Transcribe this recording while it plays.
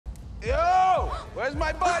Where's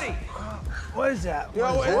my buddy? What is that?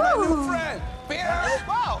 Yo, where's my new friend? Peter!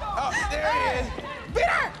 Whoa! Oh, there he is.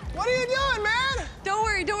 Peter! What are you doing, man? Don't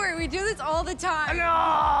worry. We do this all the time.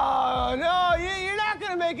 No, you're not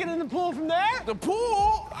gonna make it in the pool from there. The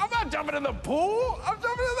pool? I'm not jumping in the pool. I'm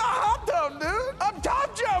jumping in the hot tub, dude. I'm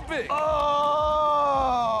top jumping.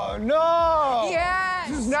 Oh, no. Yes.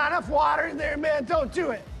 There's not enough water in there, man. Don't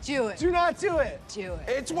do it. Do it. Do not do it. Do it.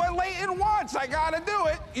 It's what Leighton wants. I gotta do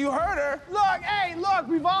it. You heard her. Look,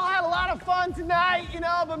 we've all had a lot of fun tonight, you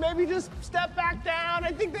know, but maybe just step back down.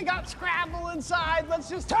 I think they got Scrabble inside. Let's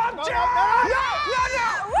just... Top No, jump!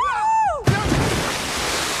 no. Woo!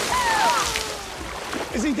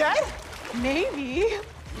 Is he dead? Maybe.